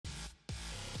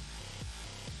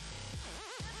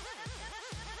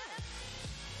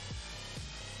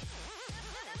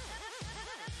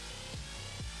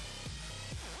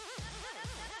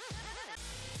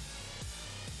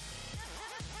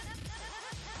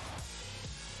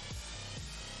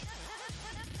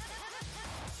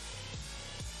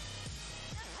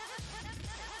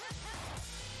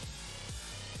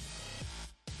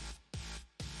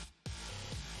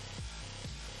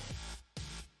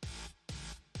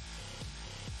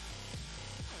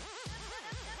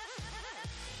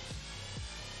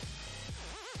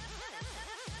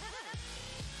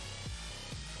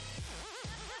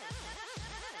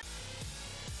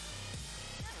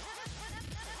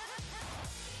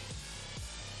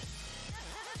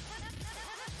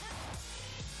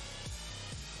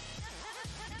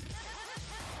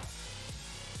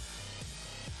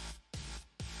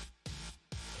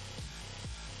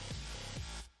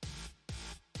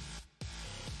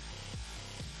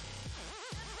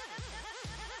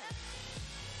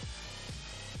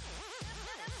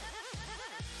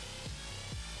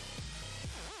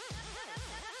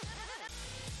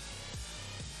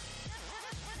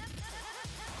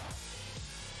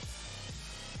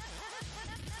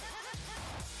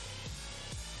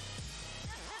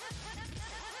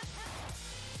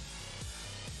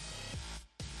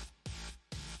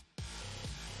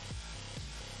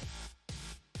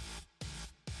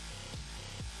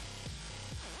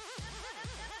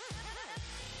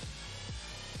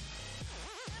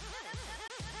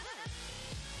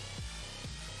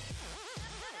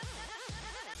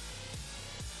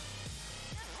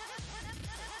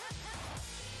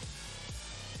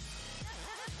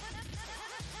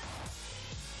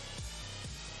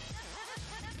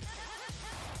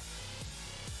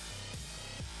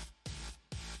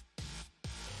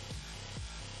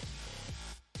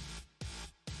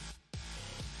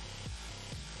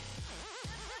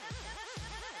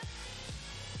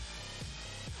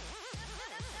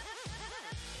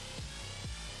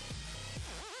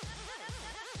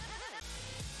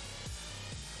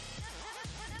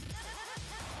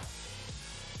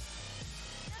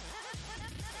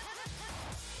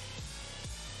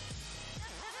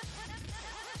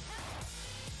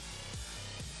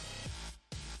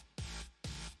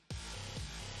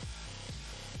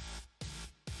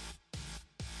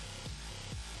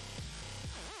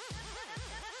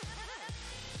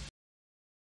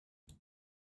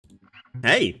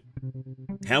Hey,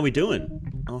 how we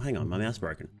doing? Oh, hang on, my mouse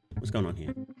broken. What's going on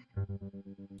here?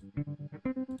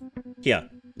 Here,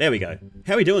 there we go.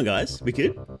 How we doing, guys? We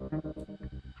good?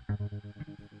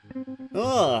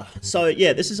 Oh, so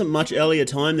yeah, this is a much earlier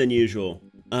time than usual.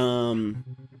 I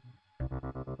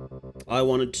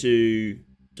wanted to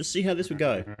just see how this would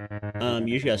go.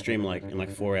 Usually I stream like in like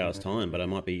 4 hours time, but I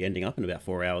might be ending up in about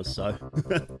 4 hours, so.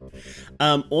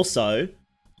 Also,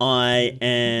 I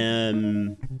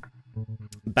am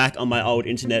back on my old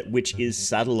internet, which is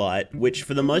satellite, which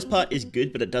for the most part is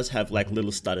good, but it does have like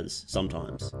little stutters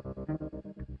sometimes.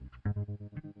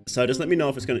 So just let me know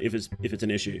if it's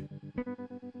an issue.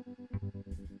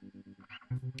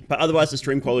 But otherwise the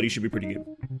stream quality should be pretty good.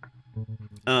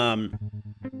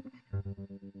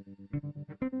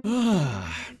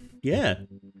 Yeah.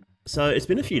 So it's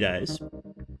been a few days.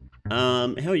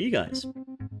 How are you guys?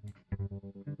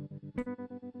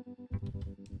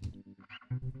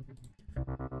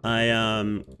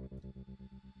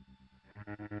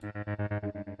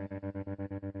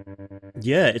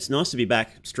 Yeah, it's nice to be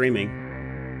back streaming.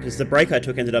 Because the break I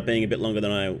took ended up being a bit longer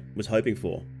than I was hoping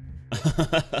for. I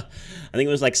think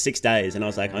it was like 6 days, and I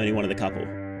was like, I only wanted a couple.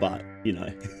 But, you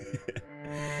know.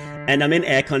 And I'm in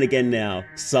aircon again now,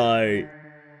 so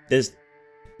there's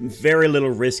very little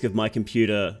risk of my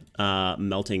computer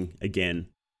melting again.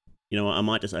 You know what, I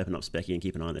might just open up Specky and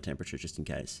keep an eye on the temperature just in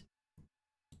case.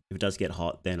 If it does get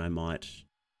hot, then I might...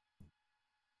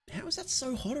 How is that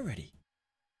so hot already?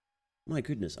 My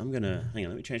goodness, I'm gonna... Hang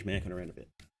on, let me change my aircon around a bit.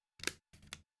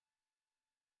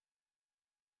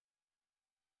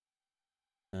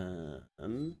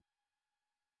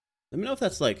 Let me know if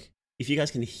that's like... If you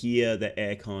guys can hear the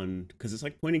aircon, because it's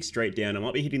like pointing straight down. I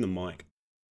might be hitting the mic.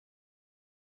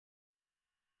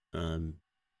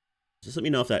 Just let me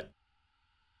know if that...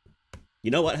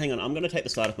 You know what? Hang on. I'm going to take the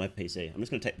side off my PC. I'm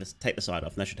just going to take the side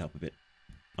off, and that should help a bit.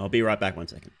 I'll be right back 1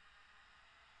 second.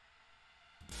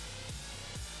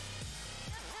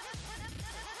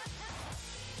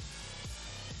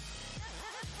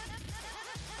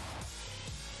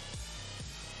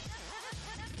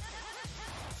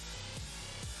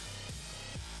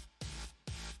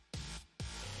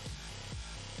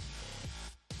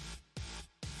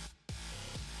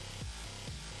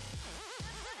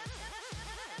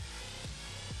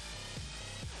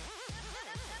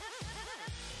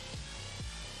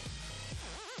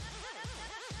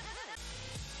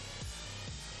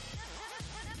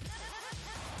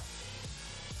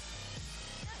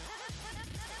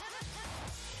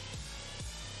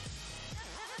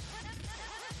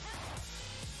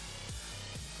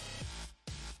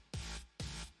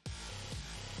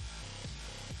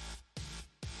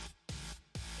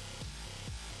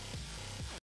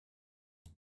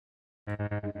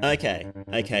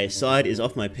 Okay, side is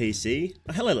off my PC.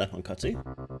 Oh, hello, Leponkotsu.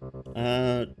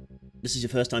 This is your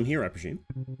first time here, I presume.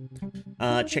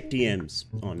 Check DMs.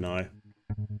 Oh, no.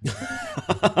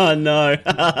 Oh, no.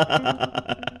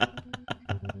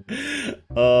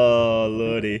 Oh,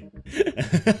 lordy.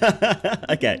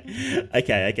 Okay.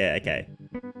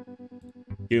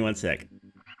 Give me 1 sec.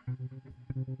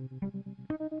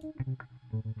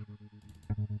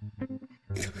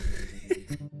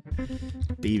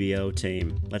 BBO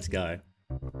team, let's go.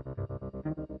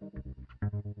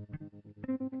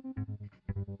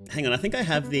 Hang on, I think I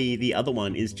have the other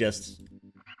one is just...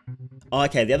 Oh,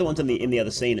 okay, the other one's in the other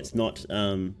scene. It's not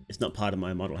part of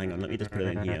my model. Hang on, let me just put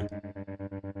it in here.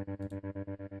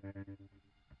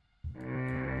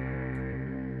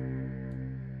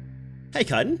 Hey,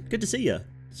 Kaiden, good to see you.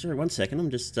 Sorry, 1 second, I'm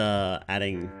just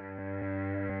adding...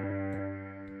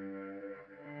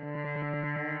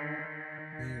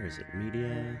 Where is it?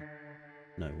 Media?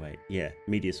 No, wait. Yeah,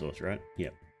 media source, right?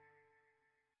 Yep.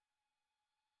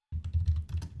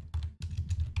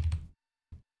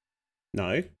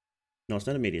 No. No, it's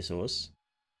not a media source.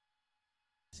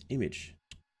 It's image.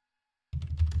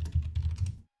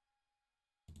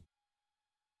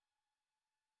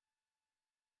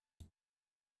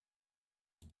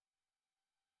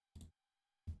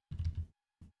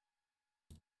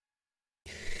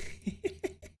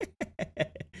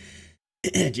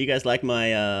 Do you guys like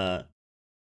my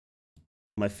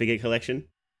my figure collection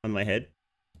on my head?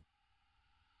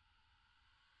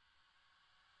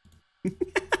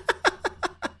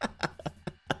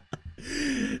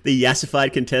 The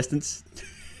yassified contestants.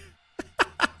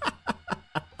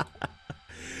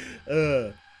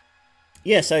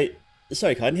 Yeah, so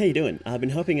sorry, Kaiden, how you doing? I've been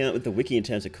helping out with the wiki in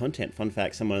terms of content. Fun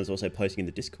fact, someone is also posting in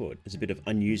the Discord. There's a bit of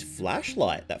unused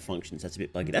flashlight that functions. That's a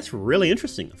bit buggy. That's really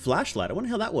interesting. Flashlight. I wonder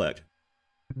how that worked.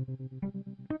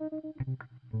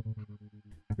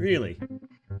 Really?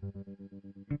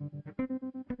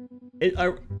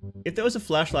 If there was a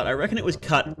flashlight, I reckon it was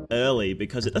cut early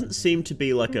because it doesn't seem to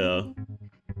be like a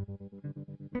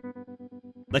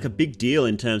big deal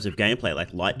in terms of gameplay,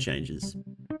 like light changes.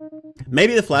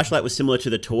 Maybe the flashlight was similar to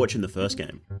the torch in the first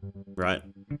game, right?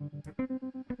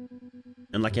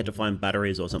 And like you had to find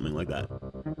batteries or something like that.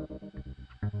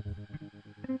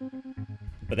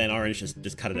 But then Orange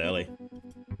just cut it early.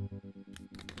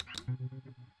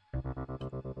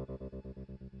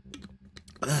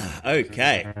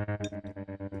 Okay.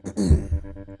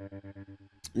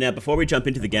 Now, before we jump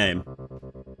into the game,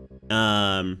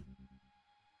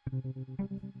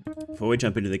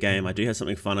 I do have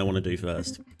something fun I want to do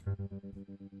first.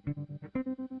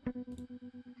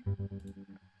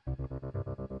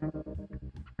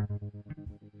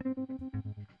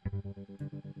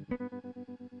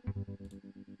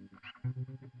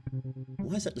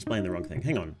 Why is that displaying the wrong thing?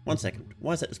 Hang on, 1 second.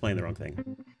 Why is that displaying the wrong thing?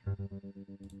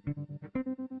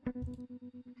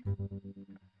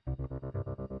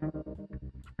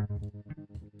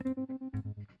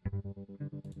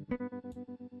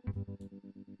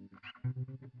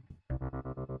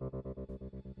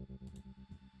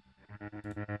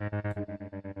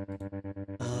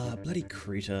 Bloody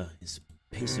Creator is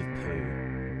a piece of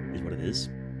poo, is what it is.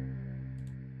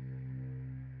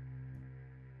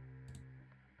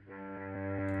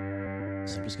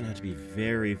 So I'm just gonna have to be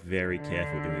very, very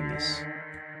careful doing this.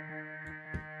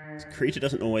 This Creator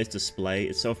doesn't always display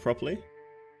itself properly,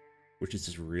 which is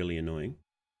just really annoying.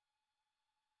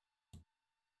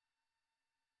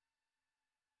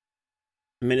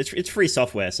 I mean, it's free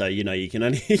software, so you know you can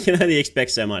only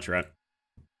expect so much, right?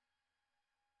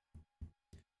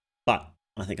 But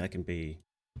I think I can be.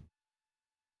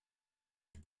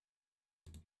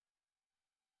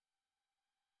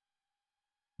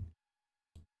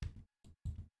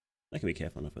 I can be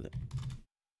careful enough with it.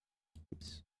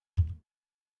 Oops.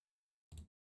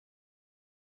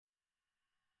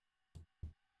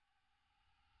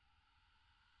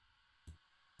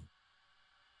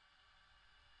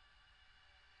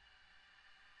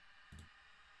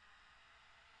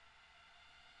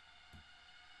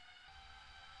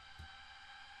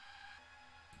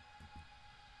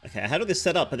 Okay, I had all this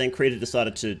set up, but then Creator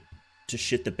decided to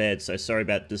shit the bed, so sorry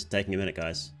about this taking a minute,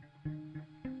 guys.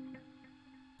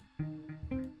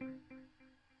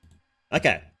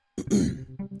 Okay.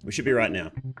 We should be right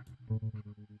now.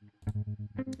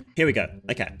 Here we go.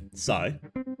 Okay, so.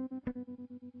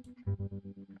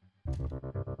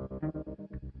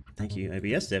 Thank you,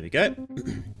 OBS. There we go.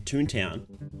 Toontown.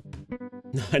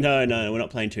 No, we're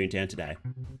not playing Toontown today.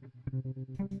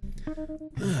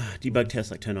 Debug test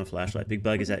like turn on flashlight. Big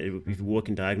bug is that if you walk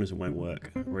in diagonals, it won't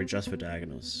work. Or adjust for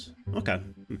diagonals. Okay.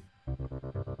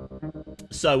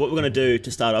 So what we're going to do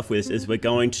to start off with is we're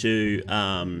going to...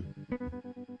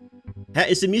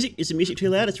 is the music too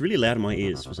loud? It's really loud in my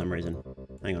ears for some reason.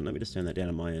 Hang on, let me just turn that down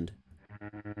on my end.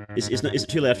 Is it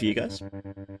too loud for you guys?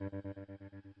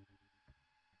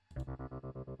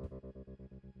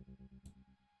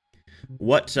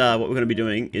 What we're going to be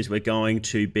doing is we're going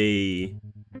to be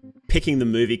picking the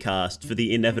movie cast for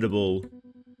the inevitable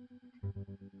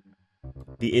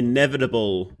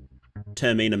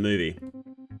Termina movie.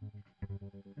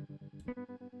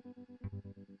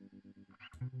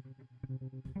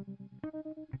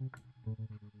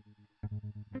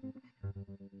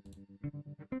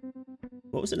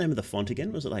 What was the name of the font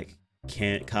again? Was it like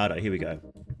Cardo? Here we go.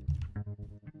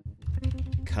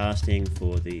 Casting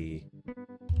for the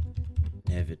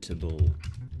inevitable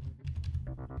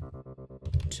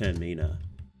Termina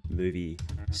movie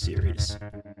series.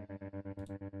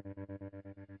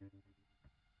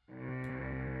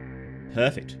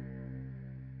 Perfect.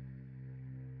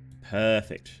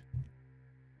 Perfect.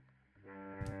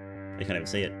 I can't even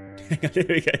see it. There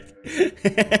we go.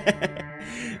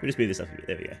 We'll just move this up a bit.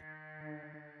 There we go.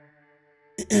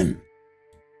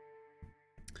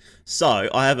 So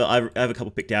I have a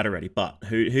couple picked out already, but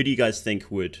who do you guys think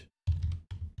would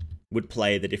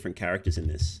play the different characters in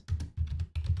this?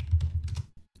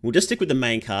 We'll just stick with the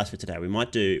main cast for today. We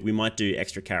might do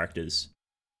extra characters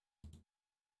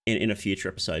in a future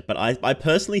episode. But I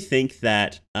personally think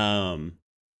that hang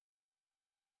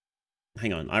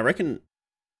on, I reckon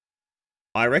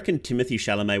Timothée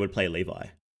Chalamet would play Levi.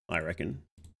 I reckon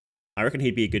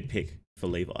he'd be a good pick for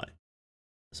Levi.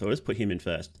 So I'll just put him in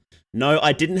first. No,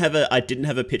 I didn't have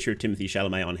a picture of Timothée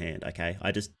Chalamet on hand, okay?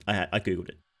 I googled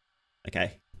it.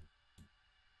 Okay?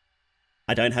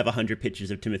 I don't have 100 pictures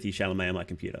of Timothée Chalamet on my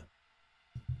computer.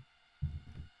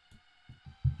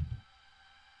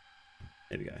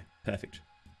 There we go. Perfect.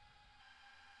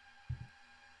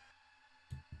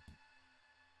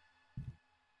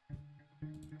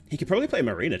 He could probably play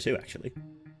Marina too, actually.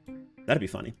 That'd be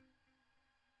funny.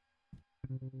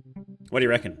 What do you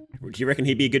reckon? Do you reckon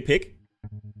he'd be a good pick?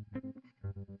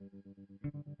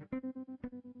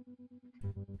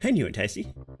 Hey, new and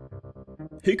tasty.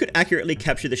 Who could accurately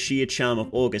capture the sheer charm of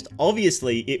August?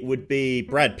 Obviously, it would be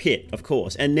Brad Pitt, of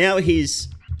course. And now he's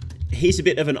a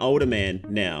bit of an older man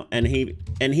now, and he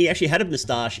actually had a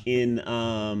moustache in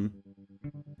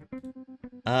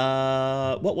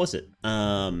what was it?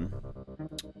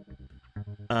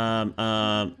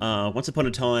 Once Upon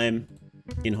a Time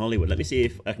in Hollywood. Let me see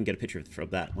if I can get a picture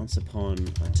of that. Once Upon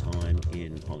a Time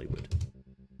in Hollywood.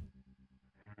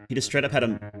 He just straight up had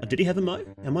a... Did he have a mo?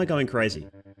 Am I going crazy?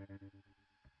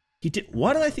 He did...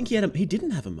 Why did I think he had a... He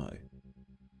didn't have a mo.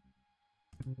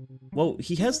 Well,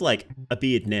 he has, like, a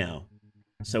beard now.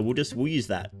 So we'll use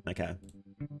that. Okay.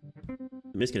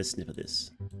 Let me just get a snip of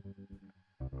this.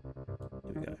 Here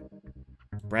we go.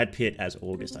 Brad Pitt as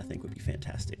August, I think, would be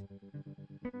fantastic.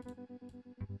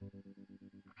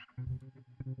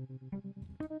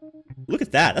 Look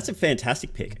at that. That's a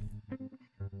fantastic pick.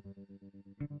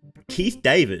 Keith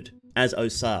David as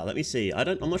Osar. Let me see.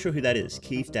 I'm not sure who that is.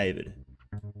 Keith David.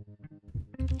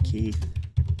 Keith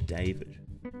David.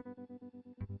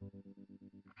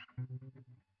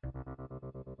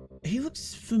 He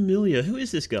looks familiar. Who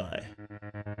is this guy?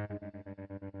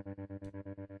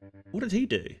 What did he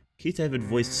do? Keith David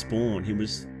voiced Spawn. He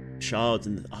was Childs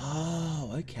in the...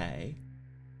 Oh, okay.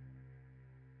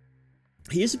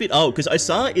 He is a bit old, because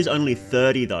Osar is only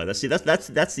 30 though. That's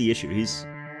the issue.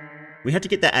 We had to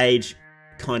get that age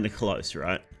kind of close,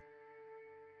 right?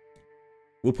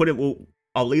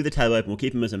 I'll leave the tab open. We'll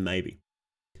keep him as a maybe.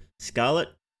 Scarlett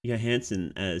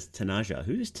Johansson as Tanaja.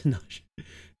 Who's Tanaja?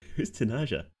 Who's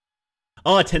Tanaja?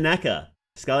 Oh, Tanaka.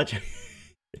 Scarlett.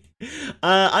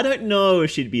 I don't know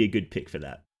if she'd be a good pick for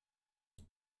that.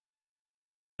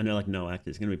 I know, like, no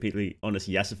actors. Gonna be completely honest.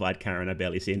 Yassified Karen. I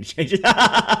barely see any changes.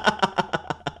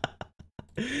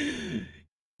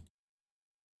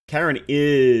 Karen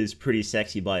is pretty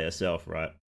sexy by herself,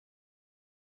 right?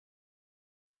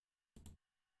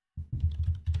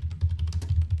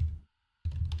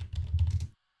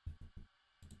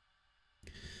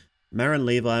 Marin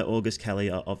Levi, August Kelly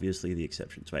are obviously the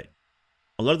exceptions. Wait.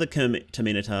 A lot of the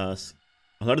Termina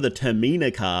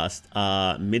cast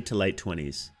are mid to late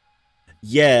 20s.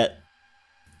 Yeah.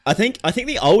 I think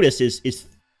the oldest is...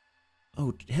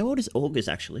 Oh, how old is August,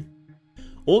 actually?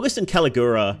 August and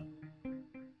Caligura...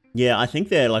 Yeah, I think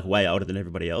they're, like, way older than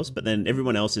everybody else, but then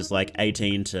everyone else is, like,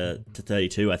 18 to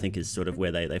 32, I think, is sort of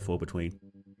where they fall between.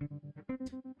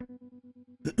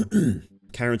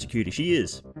 Karen's a cutie. She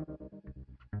is.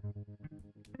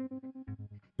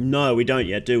 No, we don't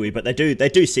yet, do we? But they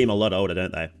do seem a lot older,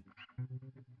 don't they?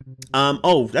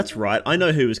 Oh, that's right. I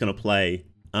know who was going to play...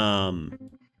 oh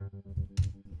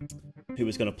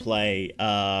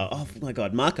my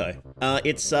god, Marco.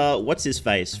 It's, what's his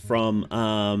face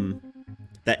from,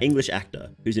 that English actor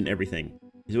who's in everything.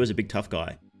 He's always a big tough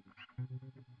guy.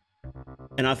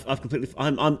 And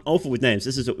I'm awful with names.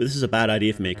 This is a bad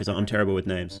idea for me because I'm terrible with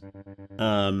names.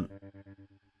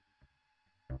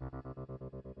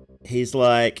 He's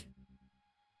like,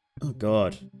 oh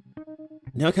god.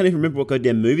 Now I can't even remember what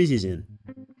goddamn movies he's in.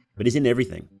 But he's in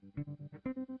everything.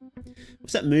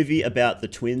 What's that movie about the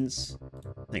twins?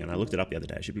 Hang on, I looked it up the other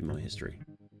day. It should be my history.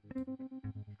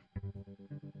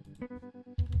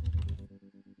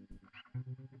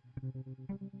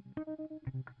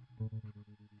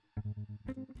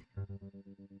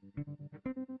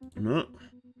 No.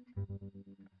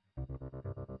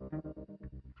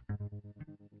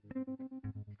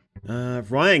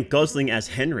 Ryan Gosling as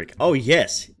Henrik. Oh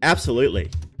yes,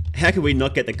 absolutely. How can we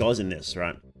not get the Gos in this,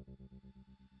 right?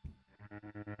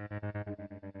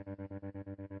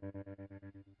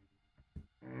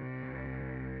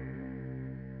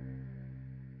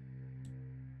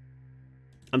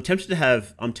 I'm tempted to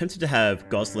have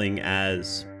Gosling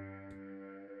as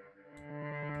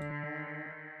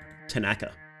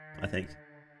Tanaka, I think.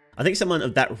 I think someone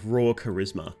of that raw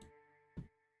charisma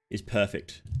is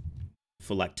perfect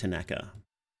for, like, Tanaka.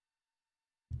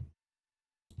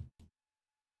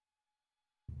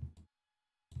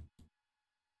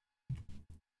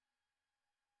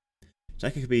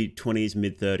 Tanaka could be 20s,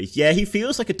 mid-30s. Yeah, he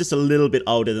feels like just a little bit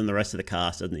older than the rest of the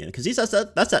cast, doesn't he? Because that's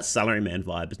that salaryman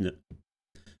vibe, isn't it?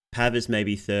 Pav is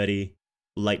maybe 30,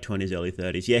 late 20s, early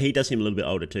 30s. Yeah, he does seem a little bit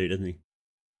older too, doesn't he?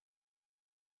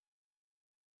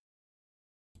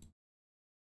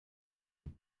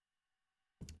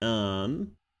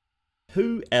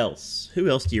 Who else? Who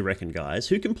else do you reckon, guys?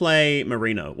 Who can play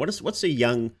Marina? What's a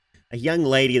young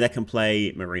lady that can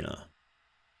play Marina?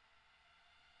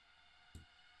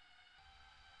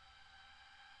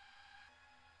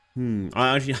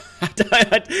 I actually,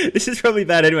 this is probably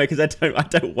bad anyway because I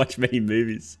don't watch many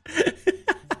movies. I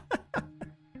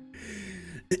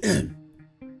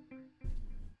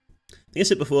think I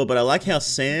said before, but I like how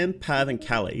Sam, Pav, and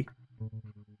Callie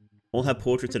all have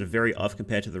portraits that are very off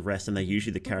compared to the rest, and they're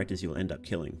usually the characters you'll end up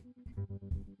killing.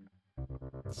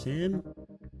 Sam,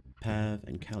 Pav,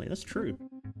 and Callie. That's true.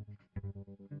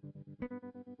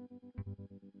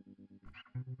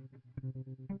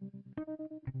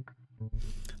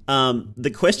 The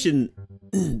question,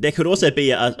 there could also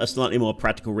be a slightly more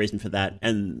practical reason for that,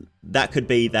 and that could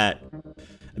be that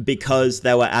because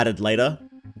they were added later,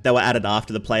 they were added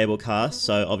after the playable cast,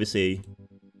 so obviously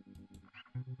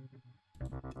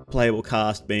playable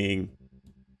cast being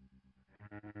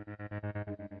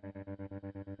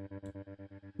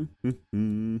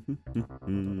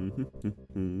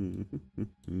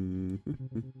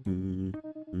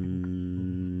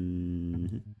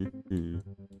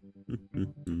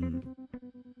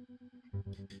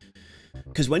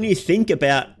because when you think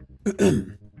about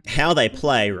how they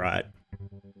play, right?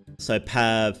 So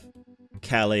Pav,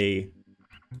 Callie,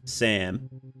 Sam,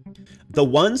 the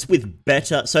ones with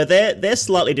better, so they're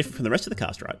slightly different from the rest of the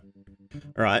cast, right?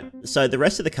 All right. So the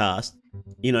rest of the cast,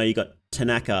 you know, you got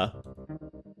Tanaka,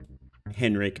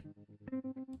 Henrik,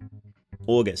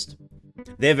 August.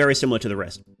 They're very similar to the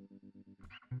rest.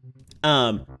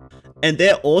 And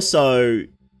they're also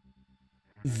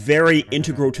very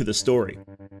integral to the story.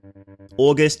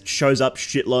 August shows up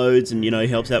shitloads and, you know, he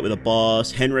helps out with a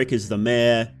boss. Henrik is the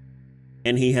mayor,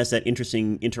 and he has that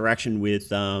interesting interaction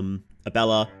with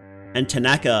Abella. And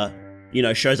Tanaka, you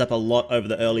know, shows up a lot over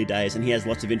the early days, and he has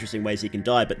lots of interesting ways he can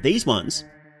die. But these ones,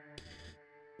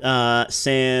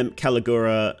 Sam,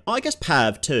 Caligura, I guess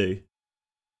Pav too.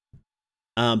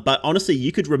 But honestly,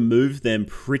 you could remove them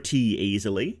pretty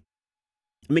easily.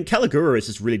 I mean, Caligura is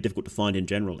just really difficult to find in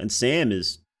general, and Sam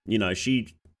is, you know,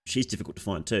 she's difficult to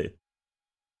find too.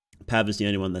 Pav is the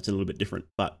only one that's a little bit different,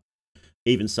 but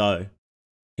even so,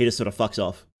 he just sort of fucks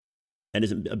off and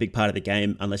isn't a big part of the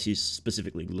game unless you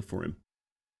specifically look for him.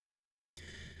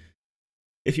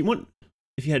 If you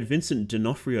had Vincent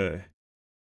D'Onofrio,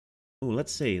 oh,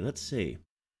 let's see.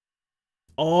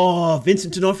 Oh,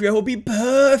 Vincent D'Onofrio would be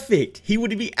perfect. He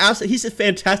would be absolutely. He's a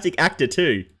fantastic actor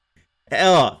too.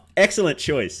 Oh, excellent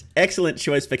choice. Excellent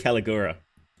choice for Caligura.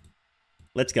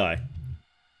 Let's go.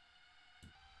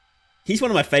 He's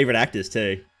one of my favorite actors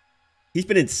too. He's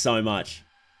been in so much.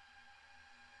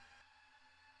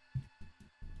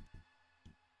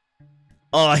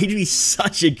 Oh, he'd be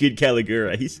such a good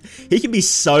Caligura. He can be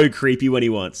so creepy when he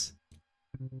wants.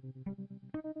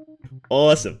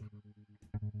 Awesome.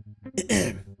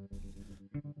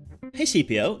 Hey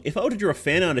CPL, if I were to draw a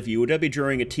fan art of you, would I be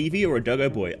drawing a TV or a Doggo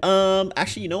Boy?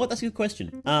 Actually, you know what? That's a good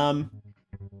question. Well,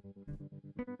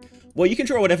 you can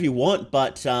draw whatever you want,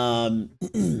 but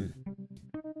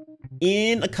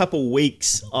in a couple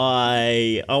weeks,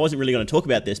 I wasn't really going to talk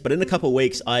about this, but in a couple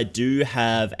weeks, I do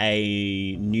have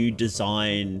a new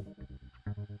design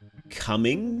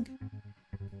coming.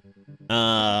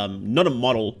 Not a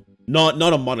model. Not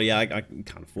a model, yeah, I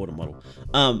can't afford a model.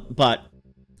 But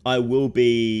I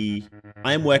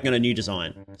am working on a new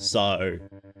design. So,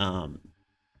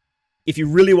 if you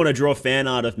really want to draw fan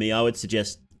art of me, I would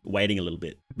suggest waiting a little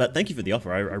bit. But thank you for the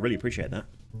offer. I really appreciate that.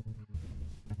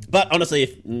 But honestly,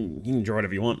 if you can draw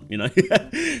whatever you want, you know.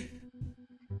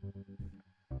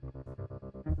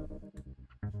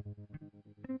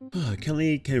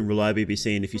 Kelly can reliably be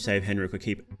seen if you save Henrik or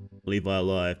keep Levi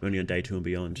alive, only on day 2 and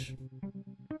beyond.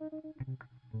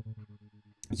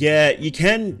 Yeah, you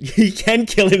can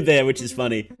kill him there, which is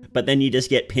funny, but then you just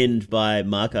get pinned by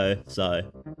Marco.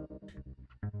 So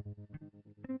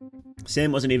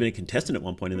Sam wasn't even a contestant at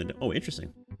one point in the. Oh,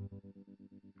 interesting.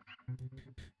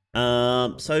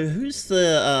 So who's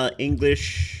the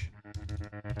English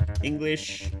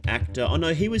actor? Oh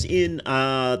no, he was in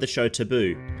the show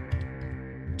Taboo.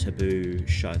 Taboo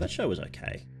show. That show was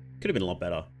okay. Could have been a lot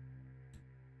better.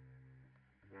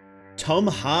 Tom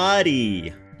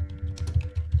Hardy.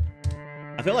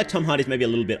 I feel like Tom Hardy's maybe a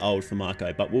little bit old for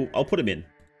Marco, but I'll put him in.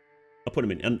 I'll put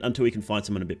him in until we can find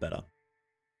someone a bit better.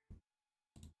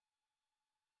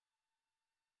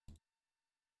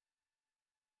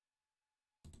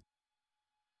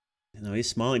 No, he's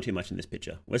smiling too much in this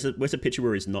picture. Where's a picture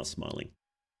where he's not smiling?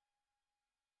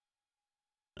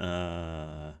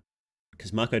 Because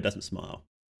Marco doesn't smile.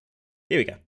 Here we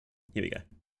go. Here we go.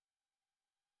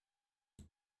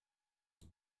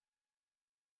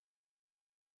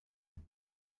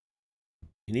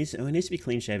 He needs to be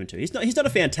clean shaven too. He's not a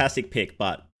fantastic pick,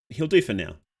 but he'll do for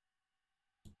now.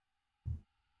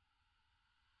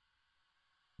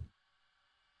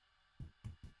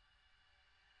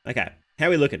 Okay, how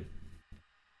are we looking?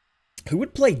 Who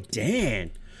would play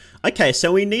Dan? Okay,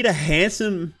 so we need a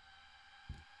handsome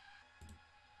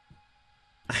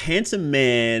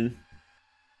man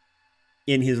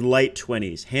in his late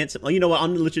 20s. Handsome. Oh, you know what?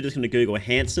 I'm literally just going to Google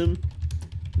handsome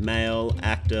male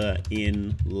actor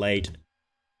in late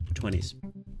 20s.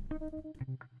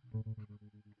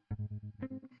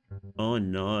 Oh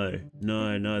no,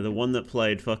 no, the one that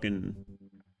played fucking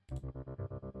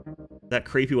that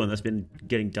creepy one that's been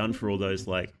getting done for all those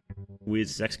like weird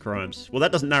sex crimes. Well,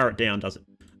 that doesn't narrow it down, does it?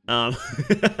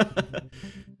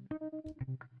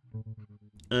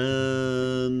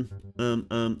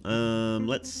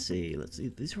 Let's see.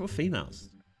 These are all females.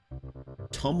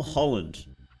 Tom Holland.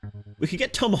 We could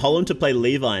get Tom Holland to play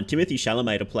Levi and Timothy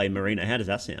Chalamet to play Marina. How does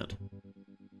that sound?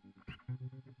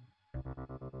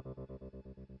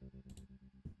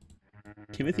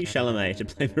 Timothy Chalamet to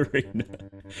play Marina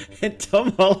and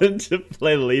Tom Holland to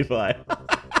play Levi.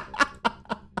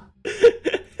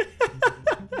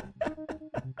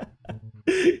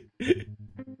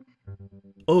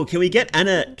 Oh, can we get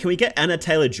Anna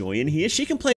Taylor-Joy in here? She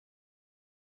can play